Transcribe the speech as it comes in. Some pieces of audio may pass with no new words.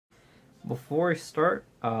before I start,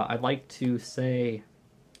 I'd like to say,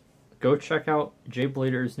 go check out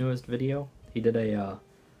Jayblader's newest video. He did a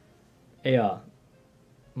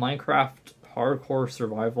Minecraft hardcore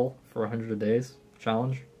survival for 100 days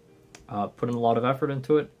challenge. Put in a lot of effort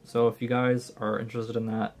into it, so if you guys are interested in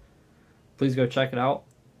that, please go check it out.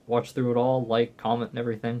 Watch through it all, like, comment, and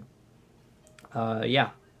everything.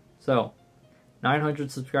 Yeah, so 900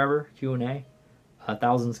 subscriber Q&A.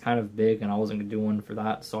 1,000's kind of big, and I wasn't gonna do one for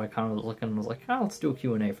that, so I kind of was looking and was like, oh, let's do a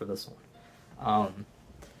Q&A for this one.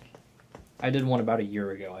 I did one about a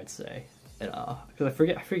year ago, I'd say, because I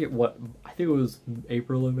forget what, I think it was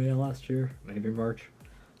April or May last year, maybe March,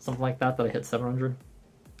 something like that I hit 700.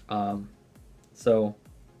 So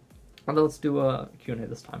let's do a Q&A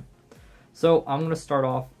this time. So I'm gonna start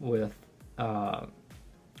off with, well,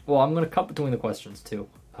 I'm gonna cut between the questions too,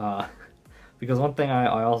 because one thing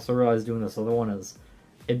I also realized doing this other one is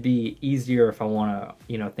it'd be easier if I want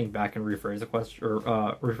to, think back and rephrase a question, or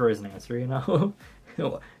rephrase an answer, it'd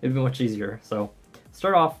be much easier. So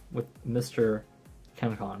start off with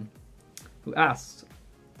Mrkenkon, who asks,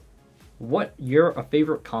 what your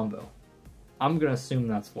favorite combo? I'm gonna assume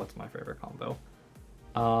that's what's my favorite combo.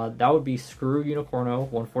 That would be Screw Unicorno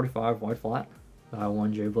 145 wide flat, that I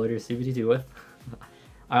won Jayblader CBT2 with.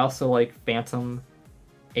 I also like Phantom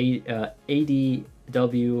ADW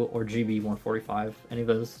or GB 145, any of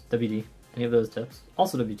those, WD, any of those tips.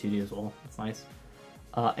 Also WTD as well, that's nice.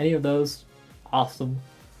 Any of those, awesome.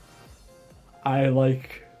 I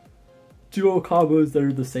like duo combos that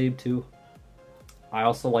are the same too. I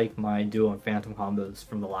also like my duo and phantom combos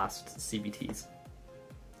from the last CBTs.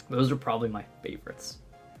 Those are probably my favorites.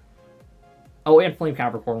 Oh, and Flame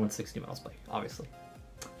Capricorn with 60 mile spike, obviously.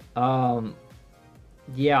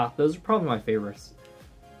 Yeah, those are probably my favorites.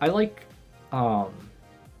 I like,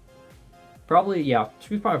 probably, yeah,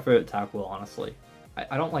 she's probably my favorite attack wheel, honestly.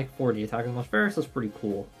 I don't like 4D attack as much. Varus is pretty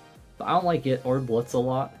cool, but I don't like it or Blitz a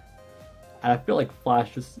lot. And I feel like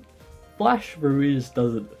Flash for me just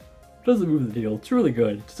doesn't move the needle. It's really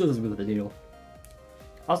good, it just doesn't move the needle.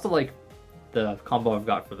 I also like the combo I've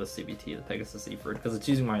got for the CBT, the Pegasus Ephod, because it's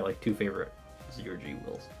using my two favorite 0G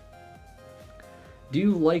wheels. Do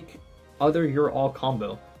you like other You're All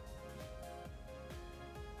combo?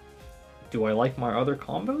 Do I like my other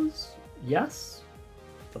combos? Yes?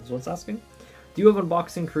 That's what it's asking. Do you have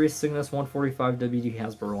unboxing Korea Cygnus 145 WD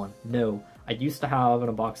Hasbro one? No. I used to have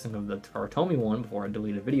an unboxing of the Takatomi one before I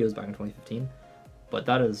deleted videos back in 2015, but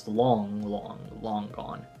that is long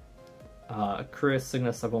gone. Korea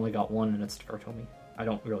Cygnus, I've only got one, and it's Takatomi. I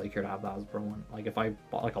don't really care to have the Hasbro one. Like, if I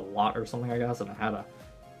bought a lot or something, I guess, and I had a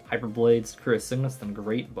Hyperblades Korea Cygnus, then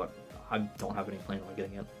great, but I don't have any plan on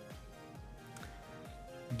getting it.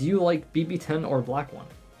 Do you like BB10 or black one?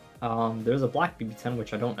 There's a black BB10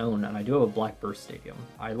 which I don't own, and I do have a black Burst Stadium.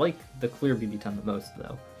 I like the clear BB10 the most,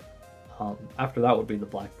 though. After that would be the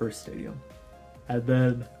black Burst Stadium. And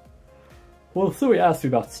then, well, somebody asked me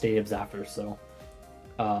about stadiums after, so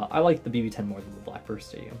I like the BB10 more than the black Burst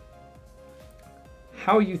Stadium.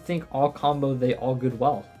 How you think all combo they all good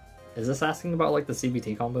well? Is this asking about the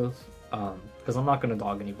CBT combos? Because I'm not gonna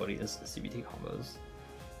dog anybody's CBT combos.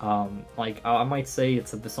 I might say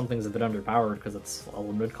something's a bit underpowered because it's a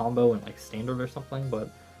limited combo and standard or something, but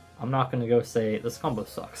I'm not gonna go say this combo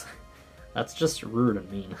sucks. That's just rude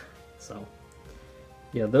and mean. So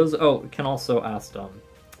yeah, those. Oh, Ken also asked,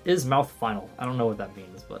 is mouth final? I don't know what that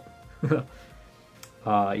means, but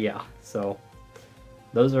yeah. So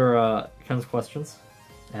those are Ken's questions,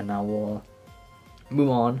 and now we'll move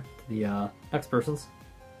on to the next person's.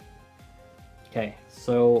 Okay,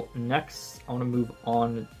 so next I want to move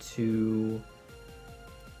on to...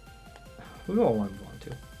 Who do I want to move on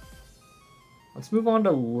to? Let's move on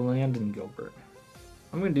to Landon Gilbert.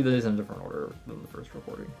 I'm going to do these in a different order than the first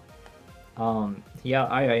recording. Yeah,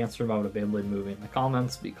 I answered about a Beyblade movie in the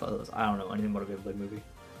comments because I don't know anything about a Beyblade movie.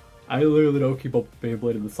 I literally don't keep up with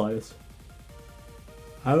Beyblade in the slightest.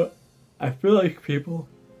 I feel like probably people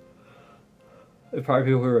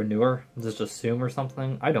who are newer just assume or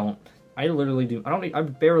something. I don't. I literally do. I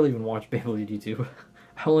barely even watch Beyblade YouTube.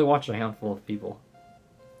 I only watch a handful of people.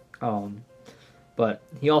 But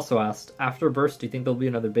he also asked, after Burst, do you think there'll be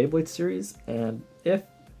another Beyblade series? And if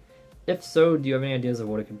so, do you have any ideas of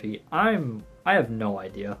what it could be? I have no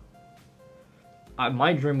idea.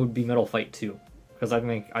 My dream would be Metal Fight 2, because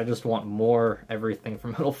I just want more everything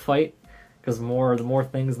from Metal Fight, because the more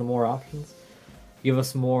things, the more options. Give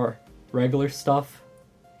us more regular stuff.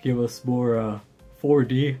 Give us more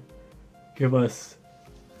 4D. Give us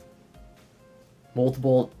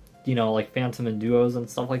multiple, Phantom and duos and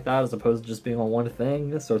stuff like that, as opposed to just being on one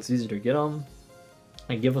thing, so it's easier to get them.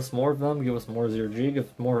 And give us more of them, give us more 0G, give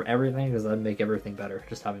us more of everything, because that'd make everything better,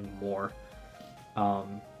 just having more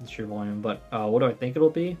sheer volume. But what do I think it'll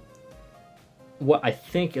be? What I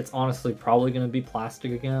think it's honestly probably going to be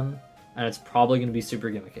plastic again, and it's probably going to be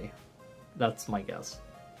super gimmicky. That's my guess.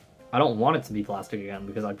 I don't want it to be plastic again,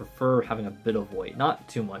 because I prefer having a bit of weight, not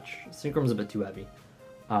too much. Synchrome's a bit too heavy.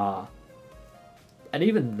 And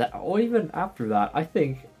even that, or even after that, I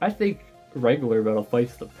think regular Metal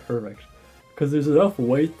Fight's the perfect, because there's enough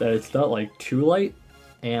weight that it's not like too light,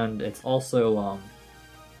 and it's also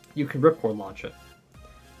you can ripcord launch it.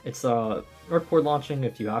 It's ripcord launching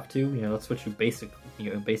if you have to. You know, that's what you basic thing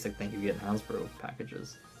you get in Hasbro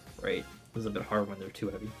packages, right? It's a bit hard when they're too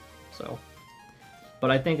heavy. So,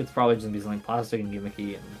 but I think it's probably just gonna be something plastic and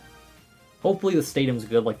gimmicky, and hopefully the stadium's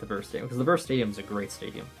good like the Burst Stadium, because the Burst Stadium's a great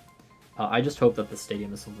stadium. I just hope that the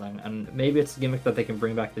stadium is something, and maybe it's a gimmick that they can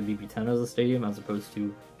bring back the BB10 as a stadium as opposed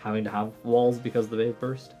to having to have walls because of the Wave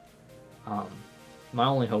Burst. My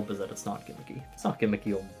only hope is that it's not gimmicky. If it's not gimmicky,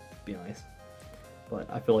 it'll be nice.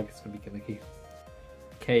 But I feel like it's going to be gimmicky.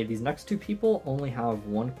 Okay, these next two people only have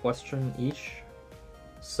one question each,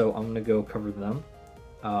 so I'm going to go cover them.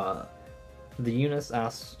 The Eunice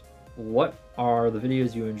asks, what are the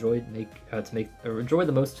videos you enjoy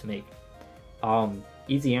the most to make?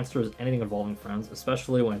 Easy answer is anything involving friends,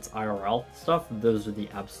 especially when it's IRL stuff. Those are the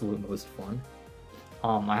absolute most fun.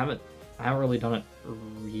 I haven't really done it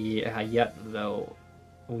yet, though.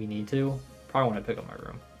 We need to. Probably when I pick up my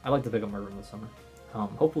room. I like to pick up my room this summer.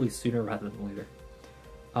 Hopefully sooner rather than later.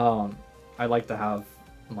 I'd like to have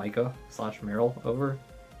Micah / Meryl over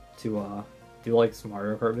to do like some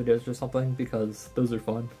Mario Kart videos or something, because those are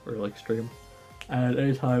fun, or like stream. And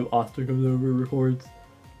anytime Austin comes over and records,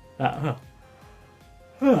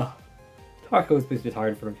 Taco is basically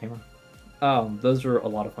tired for the camera. Those are a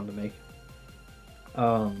lot of fun to make.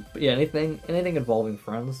 But yeah, anything involving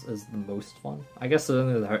friends is the most fun. I guess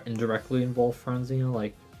something that indirectly involve friends, you know,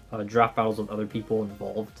 like draft battles with other people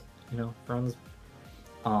involved, you know, friends.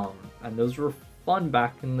 And those were fun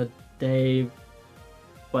back in the day,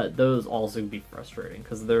 but those also be frustrating,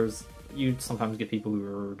 because you'd sometimes get people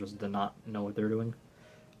who just did not know what they're doing.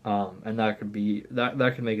 And that could make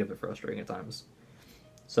it a bit frustrating at times.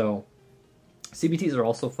 So, CBTs are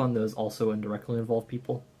also fun. Those also indirectly involve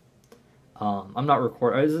people. I'm not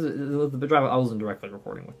recording. The drive I wasn't directly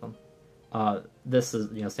recording with them. This is,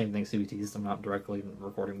 you know, same thing. CBTs. I'm not directly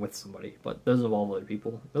recording with somebody, but those involve other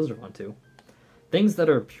people. Those are fun too. Things that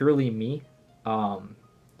are purely me.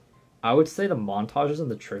 I would say the montages and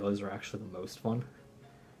the trailers are actually the most fun.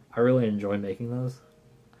 I really enjoy making those.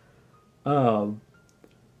 And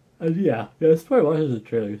yeah, it's probably watching the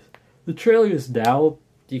trailers. The trailers now,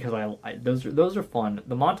 because those are fun.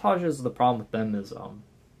 The montages, the problem with them is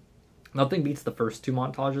nothing beats the first two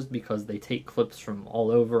montages, because they take clips from all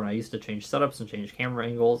over, and I used to change setups and change camera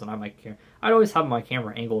angles, and I'd always have my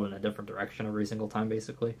camera angled in a different direction every single time,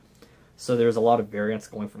 basically. So there's a lot of variance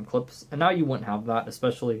going from clips, and now you wouldn't have that.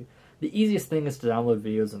 Especially, the easiest thing is to download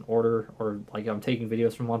videos in order, or like I'm taking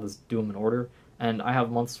videos from months, do them in order. And I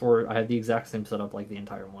have months where I have the exact same setup like the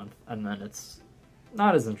entire month, and then it's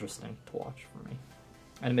not as interesting to watch for me.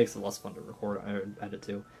 And it makes it less fun to record and edit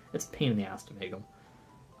too. It's a pain in the ass to make them.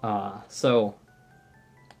 So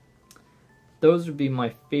those would be my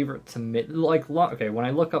favorite to make. Like, okay, when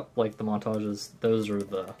I look up like the montages, those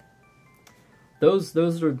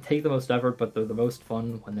take the most effort, but they're the most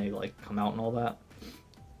fun when they like come out and all that.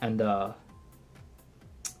 And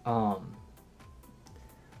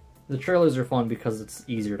the trailers are fun because it's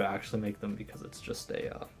easier to actually make them, because it's just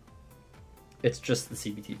it's just the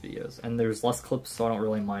CBT videos, and there's less clips, so I don't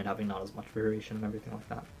really mind having not as much variation and everything like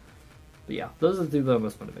that. But yeah, those are the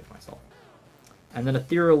most fun to make myself. And then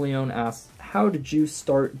Ethereal Leone asks, how did you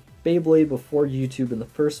start Beyblade before YouTube in the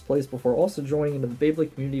first place, before also joining into the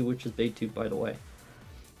Beyblade community, which is BayTube, by the way?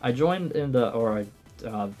 I joined I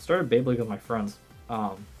started Beyblade with my friends.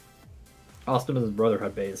 Austin and his brother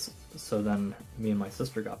had bays, so then me and my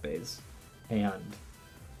sister got bays. And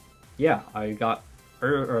yeah, I got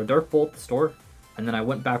a Dark Bolt at the store, and then I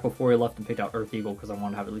went back before I left and picked out Earth Eagle because I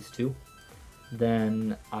wanted to have at least two.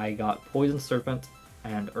 Then I got Poison Serpent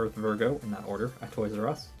and Earth Virgo in that order at Toys R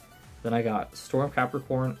Us. Then I got Storm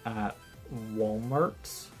Capricorn at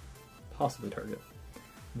Walmart, possibly Target.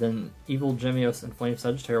 Then Evil Gemios and Flame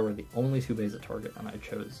Sagittarius were the only two bays at Target, and I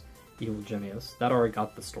chose Evil Gemios. That already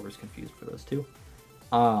got the stores confused for those two.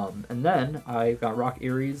 And then I got Rock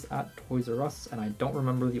Aries at Toys R Us, and I don't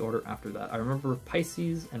remember the order after that. I remember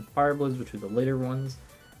Pisces and Fireblaze, which were the later ones.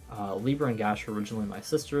 Libra and Gash were originally my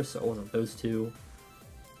sisters, so it wasn't those two.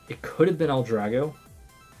 It could have been El Drago.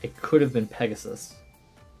 It could have been Pegasus.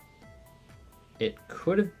 It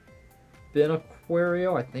could have been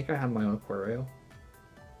Aquario. I think I had my own Aquario.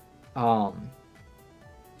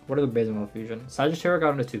 What are the basic Metal Fusion? Sagittarius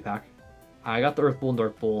got into 2-pack. I got the Earth Bull and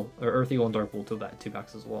Dark Bull, or Earth Eagle and Dark Bull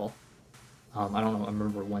 2-packs as well. I don't know, I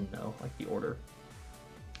remember when though, like the order.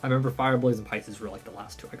 I remember Fire Blaze and Pisces were like the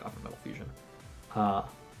last 2 I got from Metal Fusion.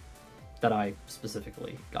 That I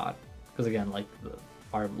specifically got. Because again, like the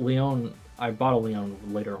Leone, I bought a Leone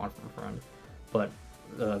later on from a friend. But,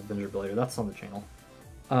 Beyblade, that's on the channel.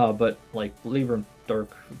 But like Libra and Dark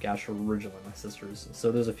Gash were originally my sisters.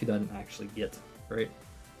 So there's a few that I didn't actually get, right?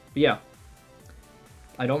 But yeah.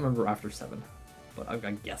 I don't remember after 7, but I've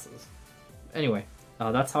got guesses. Anyway,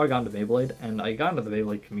 that's how I got into Beyblade, and I got into the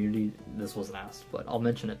Beyblade community. This wasn't asked, but I'll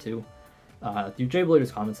mention it too. The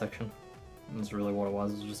J-Bladers comment section. That's really what it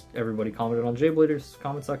was. It was just everybody commented on J-Bladers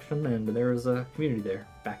comment section, and there was a community there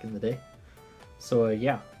back in the day. So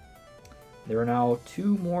yeah, there are now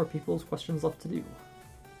 2 more people's questions left to do.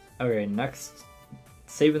 Okay, next,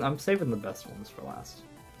 I'm saving the best ones for last.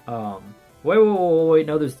 Wait,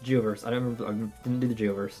 no, there's the Gioverse. I didn't do the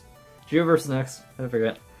Gioverse. Gioverse next, I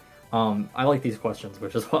forget. I like these questions,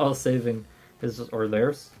 which is what I was saving, or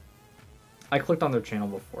theirs. I clicked on their channel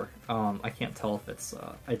before. I can't tell if it's,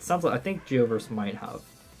 it sounds like, I think Gioverse might have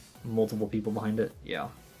multiple people behind it, yeah.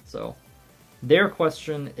 So, their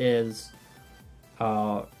question is, they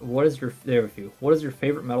have a few. What is your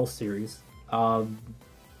favorite metal series?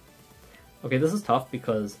 Okay, this is tough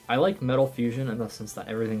because I like Metal Fusion in the sense that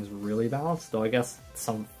everything's really balanced, though I guess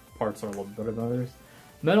some parts are a little better than others.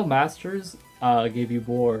 Metal Masters gave you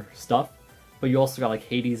more stuff, but you also got like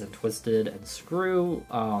Hades and Twisted and Screw,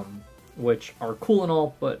 which are cool and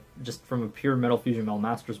all, but just from a pure Metal Fusion Metal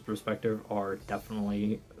Masters perspective are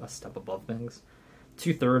definitely a step above things.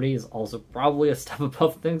 230 is also probably a step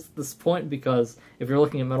above things at this point, because if you're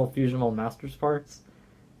looking at Metal Fusion Metal Masters parts,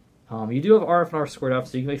 you do have RF and R squared F,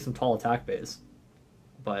 so you can make some tall attack bays.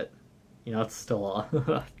 But, you know, it's still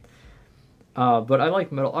but I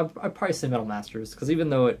like Metal... I'd probably say Metal Masters, because even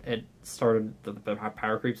though it started the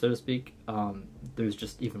power creep, so to speak, there's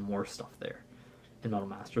just even more stuff there in Metal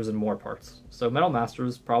Masters and more parts. So Metal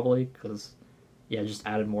Masters, probably, because, yeah, just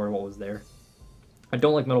added more to what was there. I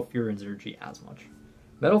don't like Metal Fury and Zero G as much.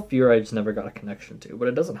 Metal Fury I just never got a connection to, but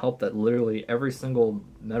it doesn't help that literally every single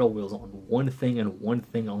metal wheel's on one thing and one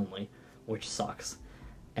thing only, which sucks.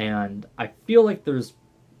 And I feel like there's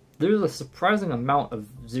a surprising amount of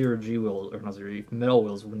zero-G wheels, or not zero-G, metal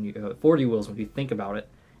wheels, when you 4D wheels when you think about it.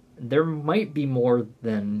 There might be more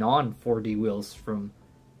than non-4D wheels from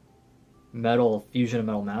Metal Fusion and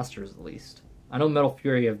Metal Masters, at least. I know Metal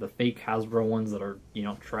Fury, you have the fake Hasbro ones that are, you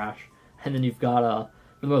know, trash, and then you've got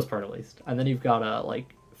for the most part at least. And then you've got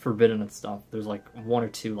like Forbidden and stuff. There's like 1 or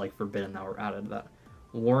 2 like Forbidden that were added that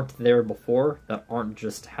weren't there before, that aren't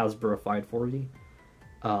just Hasbro-ified 4D.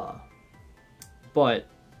 But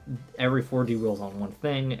every 4D wheel's on one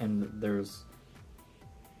thing, and there's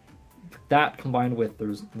that combined with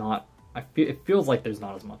there's not. It feels like there's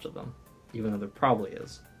not as much of them, even though there probably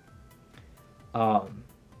is.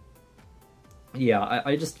 Yeah,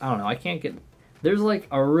 I don't know. I can't get. There's like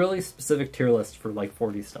a really specific tier list for like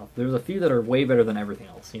 4D stuff. There's a few that are way better than everything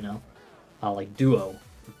else, you know? Like Duo,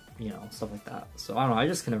 you know, stuff like that. So I don't know, I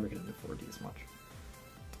just can never get into 4D as much.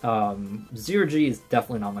 Zero G is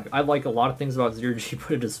definitely not my... I like a lot of things about Zero G,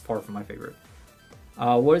 but it is far from my favorite.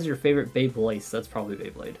 What is your favorite Beyblade? That's probably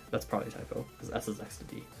Beyblade. That's probably a typo, because S is X to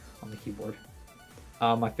D on the keyboard.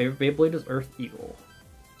 My favorite Beyblade is Earth Eagle.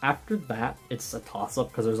 After that, it's a toss-up,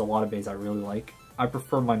 because there's a lot of bays I really like. I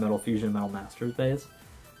prefer my Metal Fusion and Metal Masters bays,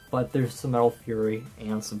 but there's some Metal Fury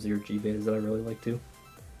and some Zero G bays that I really like too.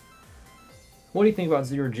 What do you think about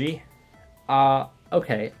Zero G?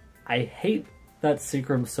 Okay, I hate that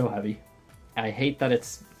Synchron's so heavy. I hate that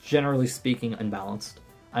it's, generally speaking, unbalanced.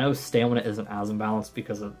 I know stamina isn't as imbalanced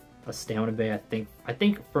because of a stamina bay. I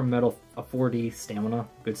think for Metal, a 4D stamina,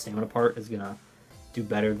 good stamina part is gonna do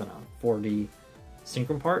better than a 4D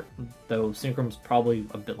Synchron part, though Synchron's probably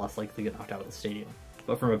a bit less likely to get knocked out of the stadium.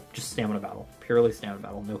 But from a just stamina battle, purely stamina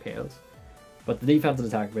battle, no KOs. But the defense and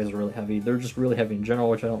attack bays are really heavy. They're just really heavy in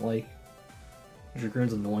general, which I don't like.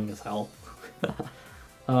 Dragoon's annoying as hell.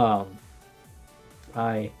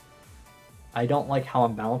 I don't like how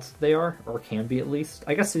unbalanced they are, or can be at least.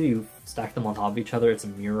 I guess if you stack them on top of each other, it's a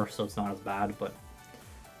mirror, so it's not as bad, but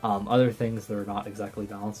other things, they're not exactly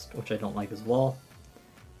balanced, which I don't like as well.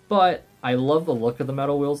 But I love the look of the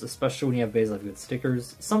metal wheels, especially when you have bays that have good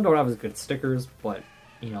stickers. Some don't have as good stickers, but,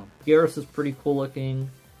 you know, Gioverse is pretty cool looking.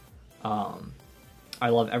 I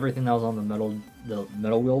love everything that was on the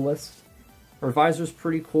metal wheel list. Revisor's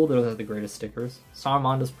pretty cool, they don't have the greatest stickers.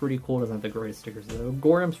 Saramanda's pretty cool, doesn't have the greatest stickers though.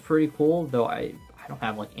 Gorium's pretty cool, though I don't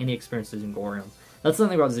have like any experience using Gorium. That's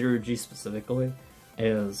something about Zero G specifically,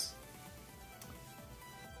 is...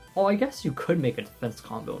 Well, I guess you could make a defense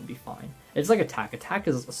combo and be fine. It's like attack. Attack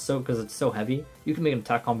is so, because it's so heavy, you can make an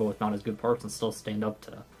attack combo with not as good parts and still stand up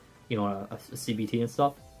to, you know, a CBT and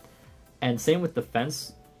stuff. And same with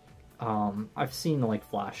defense. I've seen like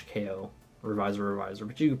Flash KO Revisor,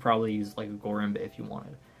 but you could probably use like a Gorium if you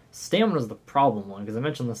wanted. Stamina's the problem one, because I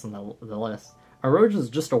mentioned this in the list. Eroge is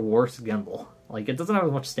just a worse gimbal. Like, it doesn't have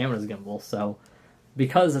as much stamina as gimbal, so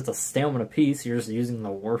because it's a stamina piece, you're just using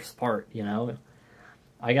the worst part, you know?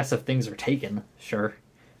 I guess if things are taken, sure.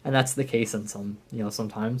 And that's the case in some, you know,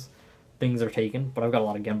 sometimes things are taken, but I've got a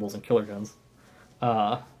lot of gimbals and killer guns.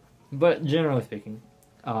 But generally speaking,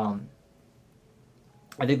 I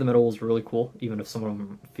think the middle was really cool, even if some of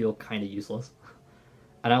them feel kind of useless.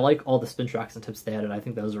 And I like all the spin tracks and tips they added. I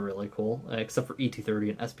think those are really cool, except for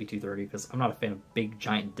E230 and SP230, because I'm not a fan of big,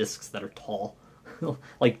 giant discs that are tall.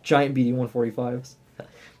 Like giant BD145s.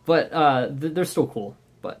 But they're still cool,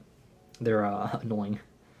 but they're annoying.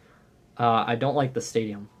 I don't like the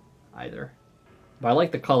stadium either. But I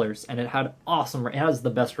like the colors, and it has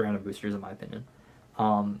the best random boosters in my opinion.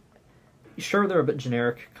 Sure, they're a bit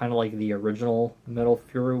generic, kind of like the original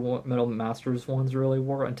Metal Masters ones really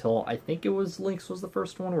were, until I think it was Lynx was the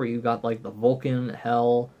first one, where you got like the Vulcan,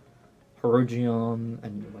 Hell, Herogium,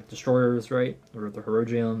 and like Destroyers, right? Or the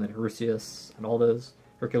Herogium and Herusius and all those,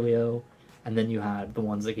 Herculeo. And then you had the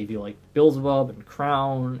ones that gave you like Beelzebub and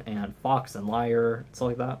Crown and Fox and Lyre, and stuff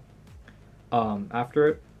like that, after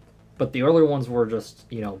it. But the earlier ones were just,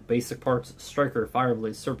 you know, basic parts, Striker,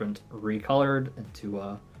 Fireblade, Serpent, recolored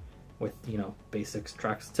into, with, you know, basics,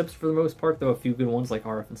 tracks, tips for the most part, though a few good ones like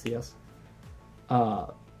RF and CS.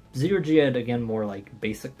 Zero G had, again, more like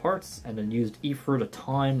basic parts, and then used Ifrit a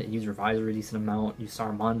ton, it used Revisor a decent amount, used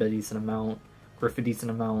Saramanda a decent amount, Griff a decent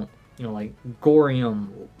amount, you know, like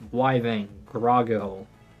Gorium, Wyvang, Grago,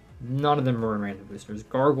 none of them were in random boosters.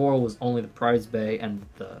 Gargoyle was only the prize bay, and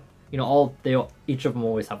the, you know, each of them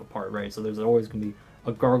always have a part, right? So there's always going to be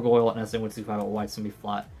a Gargoyle, an SA-165, a White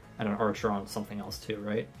Semi-Flat, and an Archer on something else too,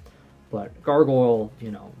 right? But Gargoyle,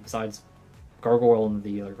 you know, besides Gargoyle and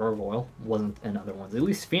the other Gargoyle, wasn't in other ones. At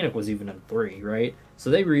least Phoenix was even in 3, right? So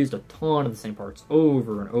they reused a ton of the same parts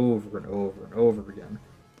over and over and over and over again.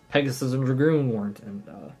 Pegasus and Dragoon weren't in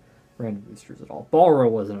random boosters at all. Balra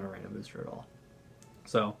wasn't in a random booster at all.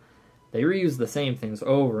 So they reused the same things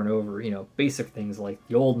over and over, you know, basic things like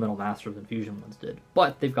the old Metal Masters and Fusion ones did.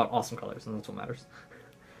 But they've got awesome colors, and that's what matters.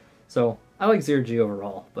 So I like Zero G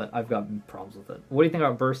overall, but I've got problems with it. What do you think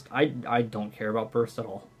about Burst? I don't care about Burst at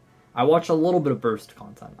all. I watch a little bit of Burst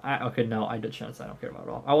content. Okay, no, I shouldn't say I don't care about it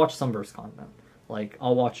at all. I watch some Burst content. Like,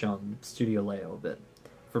 I'll watch Studio Leo a bit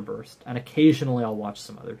for Burst, and occasionally I'll watch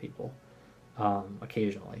some other people.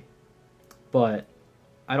 Occasionally. But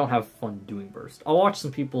I don't have fun doing Burst. I'll watch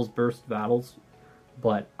some people's Burst battles,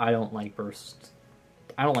 but I don't like Burst.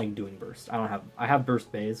 I don't like doing Burst. I have Burst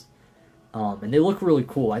bays. And they look really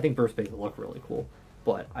cool. I think burst bays look really cool,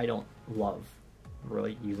 but I don't love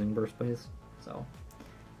really using burst bays. So,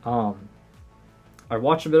 I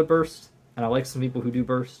watch a bit of burst, and I like some people who do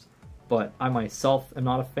burst, but I myself am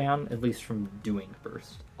not a fan, at least from doing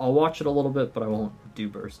burst. I'll watch it a little bit, but I won't do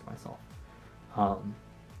burst myself.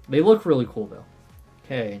 They look really cool though.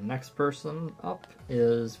 Okay, next person up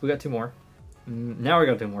is, we got 2 more. Now we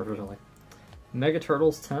got 2 more, fortunately. Mega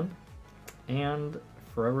Turtles 10 and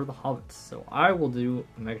Forever the Hobbits. So I will do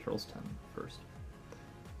Mega Turtles 10 first.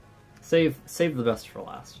 Save the best for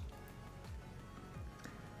last.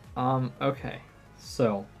 Okay,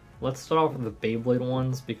 so let's start off with the Beyblade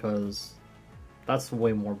ones, because that's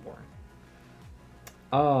way more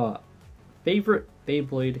boring. Favorite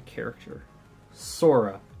Beyblade character?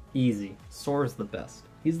 Sora. Easy. Sora's the best.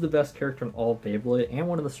 He's the best character in all of Beyblade, and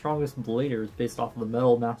one of the strongest bladers based off of the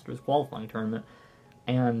Metal Masters qualifying tournament.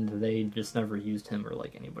 And they just never used him or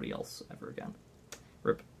like anybody else ever again.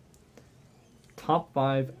 RIP. Top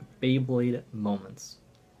 5 Beyblade moments.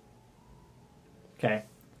 Okay.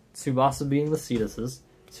 Tsubasa beating the Cetises.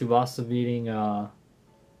 Tsubasa beating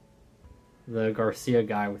the Garcia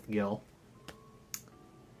guy with Gil.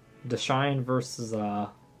 Deshine versus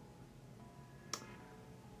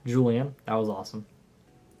Julian. That was awesome.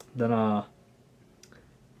 Then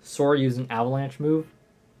Sora using Avalanche move.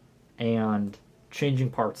 And changing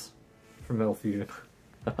parts for Metal Fusion.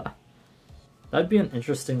 That'd be an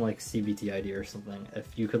interesting like CBT idea or something, if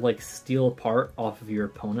you could like steal a part off of your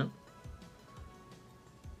opponent.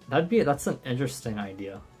 That's an interesting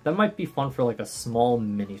idea. That might be fun for like a small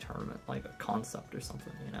mini tournament, like a concept or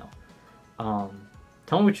something, you know.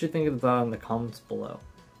 Tell me what you think of that in the comments below.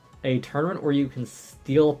 A tournament where you can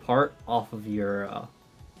steal part off of your,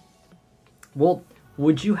 well,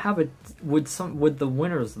 would you have would the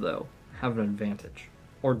winners, though, have an advantage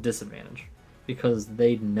or disadvantage? Because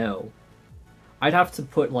they'd know. I'd have to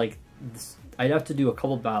put, like, I'd have to do a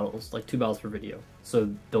couple battles, like 2 battles per video,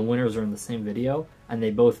 so the winners are in the same video, and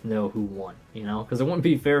they both know who won, you know? Because it wouldn't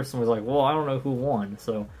be fair if someone's like, well, I don't know who won,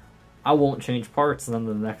 so I won't change parts, and then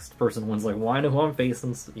the next person wins like, well, I know who I'm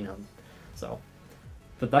facing, you know, so.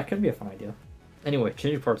 But that could be a fun idea. Anyway,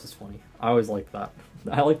 changing parts is funny. I always liked that.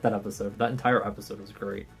 I liked that episode. That entire episode was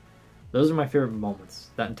great. Those are my favorite moments.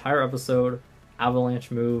 That entire episode,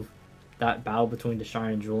 Avalanche move, that battle between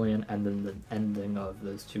Deshine and Julian, and then the ending of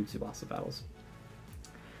those 2 Tsubasa battles.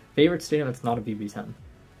 Favorite stadium that's not a BB10?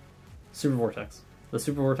 Super Vortex. The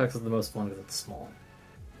Super Vortex is the most fun because it's small.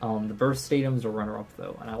 The Burst Stadium's a runner-up,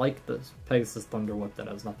 though, and I like the Pegasus Thunder Whip that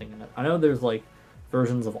has nothing in it. I know there's, like,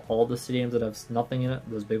 versions of all the stadiums that have nothing in it,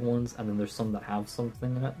 those big ones, and then there's some that have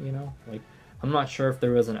something in it, you know? Like, I'm not sure if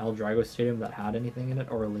there was an El Drago Stadium that had anything in it,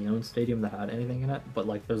 or a Leone Stadium that had anything in it, but,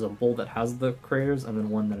 like, there's a bowl that has the craters, and then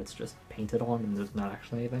one that it's just painted on, and there's not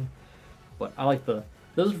actually anything. But I like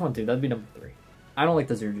those are fun, too. That'd be number 3. I don't like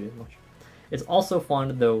the 0G as much. It's also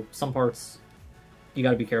fun, though, some parts you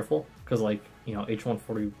gotta be careful, because, like, you know,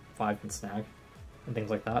 H145 can snag, and things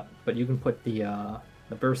like that, but you can put the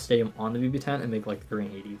Burst Stadium on the BB10 and make, like, the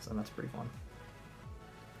green 80s, and that's pretty fun.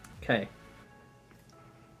 Okay.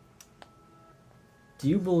 Do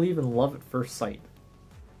you believe in love at first sight?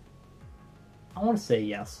 I want to say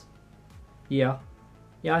yes. Yeah.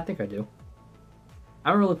 Yeah, I think I do. I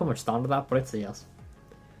don't really put much thought into that, but I'd say yes.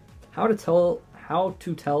 How to tell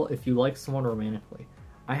if you like someone romantically?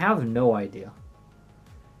 I have no idea.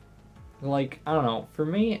 Like, I don't know. For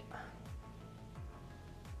me,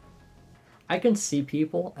 I can see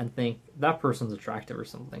people and think that person's attractive or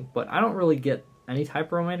something, but I don't really get any type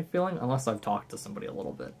of romantic feeling unless I've talked to somebody a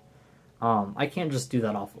little bit. I can't just do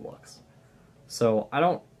that off of looks. So I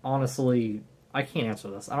don't honestly, I can't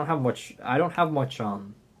answer this. I don't have much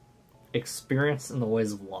experience in the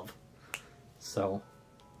ways of love. So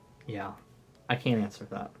yeah, I can't answer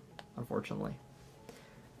that, unfortunately.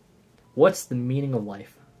 What's the meaning of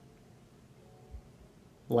life?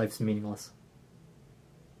 Life's meaningless.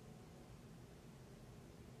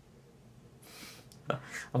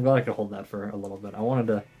 I'm glad I could hold that for a little bit. I wanted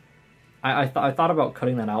to. I thought about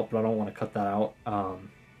cutting that out, but I don't want to cut that out.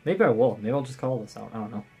 Maybe I will. Maybe I'll just cut all this out. I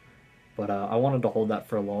don't know. But I wanted to hold that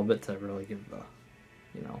for a little bit to really give the,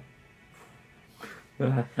 you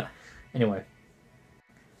know. Anyway.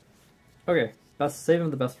 Okay,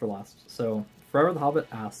 saving the best for last. So, Forever the Hobbit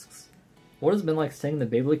asks, what has it been like staying in the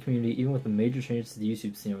Beyblade community even with the major changes to the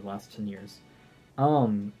YouTube scene over the last 10 years?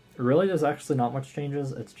 Really, there's actually not much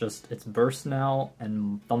changes. It's burst now,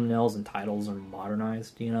 and thumbnails and titles are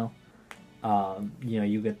modernized, you know? You know,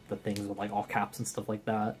 you get the things with, like, all caps and stuff like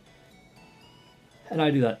that. And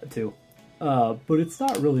I do that, too. But it's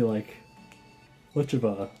not really, like, much of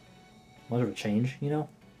a change, you know?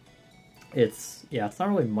 It's not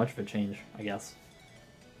really much of a change, I guess.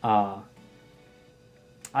 I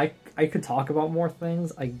could talk about more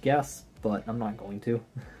things, I guess, but I'm not going to.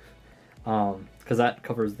 Because that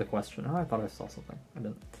covers the question. Oh, I thought I saw something. I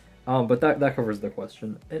didn't. But that covers the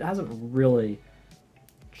question. It hasn't really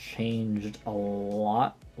changed a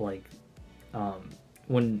lot, like,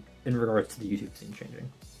 when in regards to the YouTube scene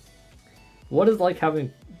changing. What is it like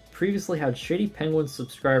having previously had Shady Penguin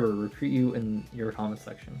subscriber recruit you in your comment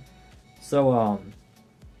section? So,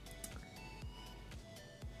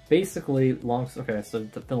 basically, okay, so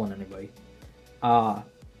to fill in anybody,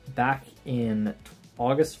 back in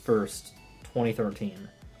August 1st, 2013,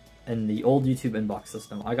 in the old YouTube inbox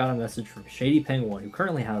system, I got a message from Shady Penguin, who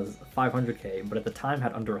currently has 500k, but at the time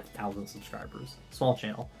had under 1,000 subscribers, small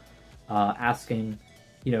channel, asking,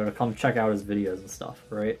 you know, to come check out his videos and stuff,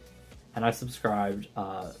 right? And I subscribed,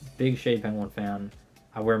 big Shady Penguin fan.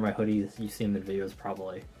 I wear my hoodies, you see him in videos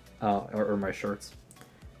probably, or my shirts.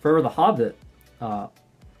 For the Hobbit,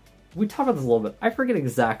 we talked about this a little bit, I forget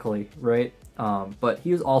exactly, right? But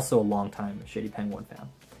he was also a long-time Shady Penguin fan.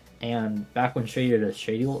 And back when Shady did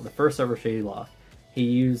the first ever Shady Law, he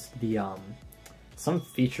used the, some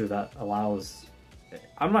feature that allows,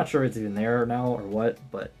 I'm not sure if it's even there now or what,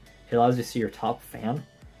 but it allows you to see your top fan.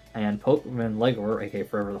 And Pokemon Legoer, aka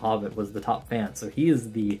Forever the Hobbit, was the top fan. So he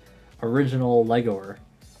is the original Legoer,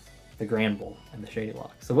 the Grand Bull, and the Shady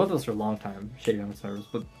Lock. So both of us are longtime Shady Penguin members,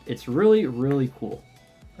 but it's really, really cool.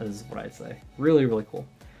 That is what I'd say. Really, really cool.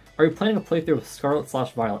 Are you planning a playthrough with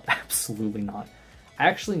Scarlet/Violet? Absolutely not. I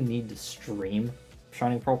actually need to stream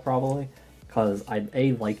Shining Pearl probably, because I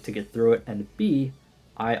A, like to get through it, and B,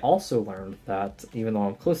 I also learned that even though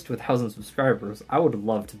I'm close to 1,000 subscribers, I would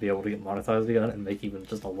love to be able to get monetized again and make even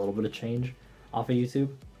just a little bit of change off of YouTube.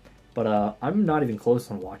 But I'm not even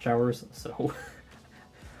close on watch hours, so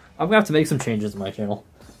I'm gonna have to make some changes in my channel.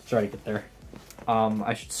 Try to get there.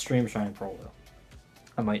 I should stream Shining Pearl though.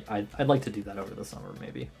 I'd like to do that over the summer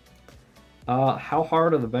maybe. How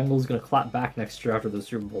hard are the Bengals gonna clap back next year after the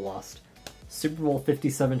Super Bowl lost? Super Bowl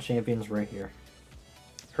 57 champions right here.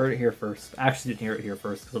 Heard it here first. Actually didn't hear it here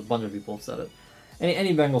first because a bunch of people have said it.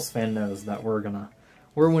 Any Bengals fan knows that we're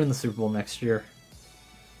winning the Super Bowl next year.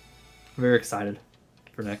 Very excited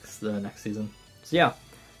for the next season. So yeah,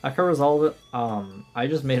 that covers all of it. I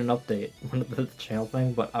just made an update with the channel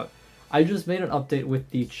thing, but I just made an update with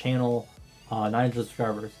the channel 900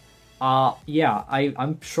 subscribers. Yeah,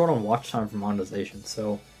 I'm short on watch time for monetization,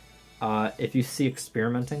 so if you see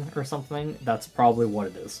experimenting or something, that's probably what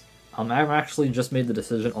it is. I've actually just made the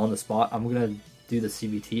decision on the spot. I'm gonna do the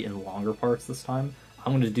CBT in longer parts this time.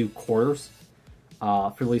 I'm gonna do quarters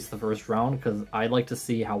for at least the first round, because I'd like to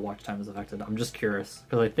see how watch time is affected. I'm just curious,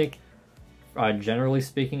 because I think generally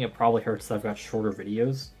speaking, it probably hurts that I've got shorter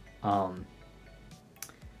videos. Because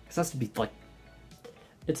it has to be like,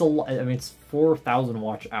 it's a lot. I mean, it's 4,000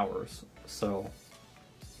 watch hours. So,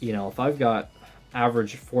 you know, if I've got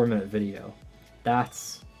average 4-minute video,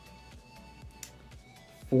 that's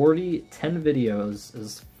 10 videos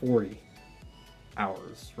is 40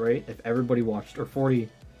 hours, right? If everybody watched, or 4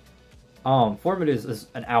 minutes is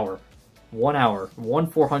an hour. 1 hour,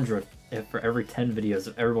 1/400th for every 10 videos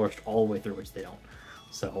if everybody watched all the way through, which they don't.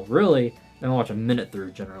 So really, they only watch a minute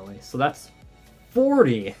through generally. So that's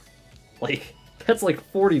 40. Like, that's like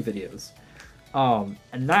 40 videos.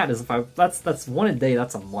 And that is, that's one a day,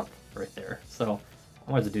 that's a month right there. So I'm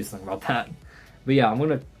gonna have to do something about that. But yeah, I'm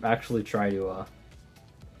gonna actually try to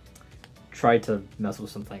mess with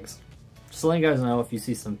some things. Just letting you guys know, if you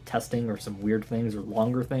see some testing or some weird things or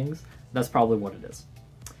longer things, that's probably what it is.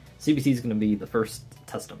 CBT is going to be the first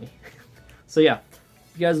test of me. So yeah,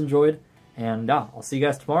 if you guys enjoyed, and I'll see you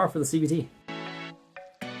guys tomorrow for the CBT.